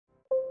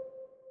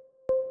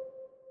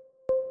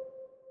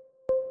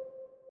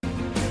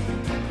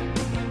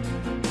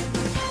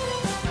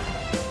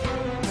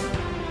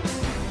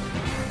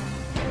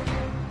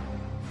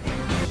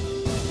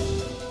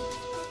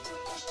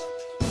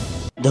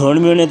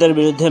ধর্মীয় নেতার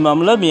বিরুদ্ধে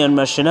মামলা,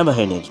 মিয়ানমার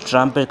সেনাবাহিনীর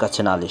ট্রাম্পের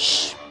কাছে নালিশ।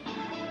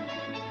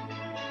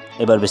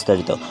 এবার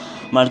বিস্তারিত।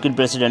 মার্কিন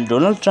প্রেসিডেন্ট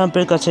ডোনাল্ড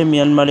ট্রাম্পের কাছে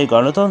মিয়ানমারে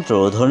গণতন্ত্র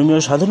ও ধর্মীয়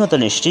স্বাধীনতা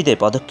নিশ্চিতে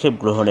পদক্ষেপ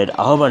গ্রহণের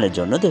আহ্বানের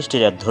জন্য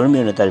দেশটির এক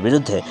ধর্মীয় নেতার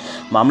বিরুদ্ধে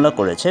মামলা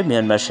করেছে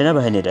মিয়ানমার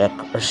সেনাবাহিনীর এক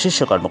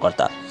শীর্ষ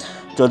কর্মকর্তা।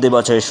 চলতি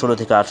বছরের 16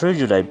 থেকে 18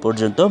 জুলাই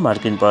পর্যন্ত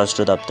মার্কিন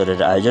পররাষ্ট্র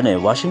দপ্তরের আয়োজনে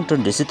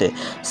Washington ডিসিতে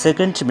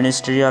second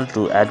ministerial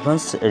to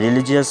advance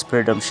religious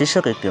freedom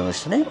শীর্ষক একটি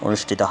অনুষ্ঠানে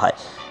অনুষ্ঠিত হয়।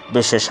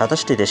 বিশ্বের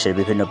 27টি দেশের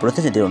বিভিন্ন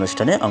প্রতিনিধি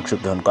অনুষ্ঠানে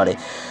অংশগ্রহণ করে।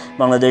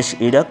 বাংলাদেশ,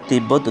 ইরাক,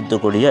 তিব্বত, উত্তর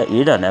কোরিয়া,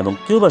 ইরান এবং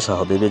কিউবা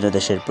সহ বিভিন্ন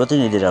দেশের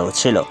প্রতিনিধিরাও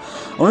ছিল।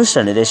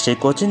 অনুষ্ঠানে দেশটির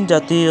কোচিন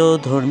জাতীয়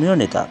ধর্মীয়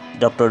নেতা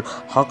ডক্টর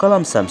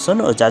হকালাম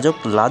স্যামসন ও যাজক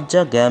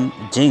লাজ্জা গ্যাম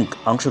জিঙ্ক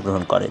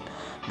অংশগ্রহণ করেন।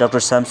 ডক্টর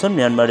স্যামসন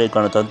মিয়ানমারের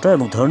গণতন্ত্র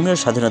এবং ধর্মীয়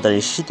স্বাধীনতা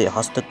নিশ্চিতে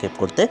হস্তক্ষেপ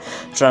করতে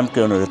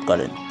ট্রাম্পকে অনুরোধ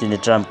করেন। তিনি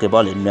ট্রাম্পকে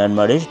বলেন,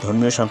 মিয়ানমারের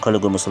ধর্মীয়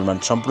সংখ্যালঘু মুসলমান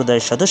সম্প্রদায়ের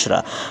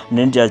সদস্যরা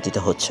নির্যাতিত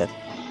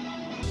হচ্ছে।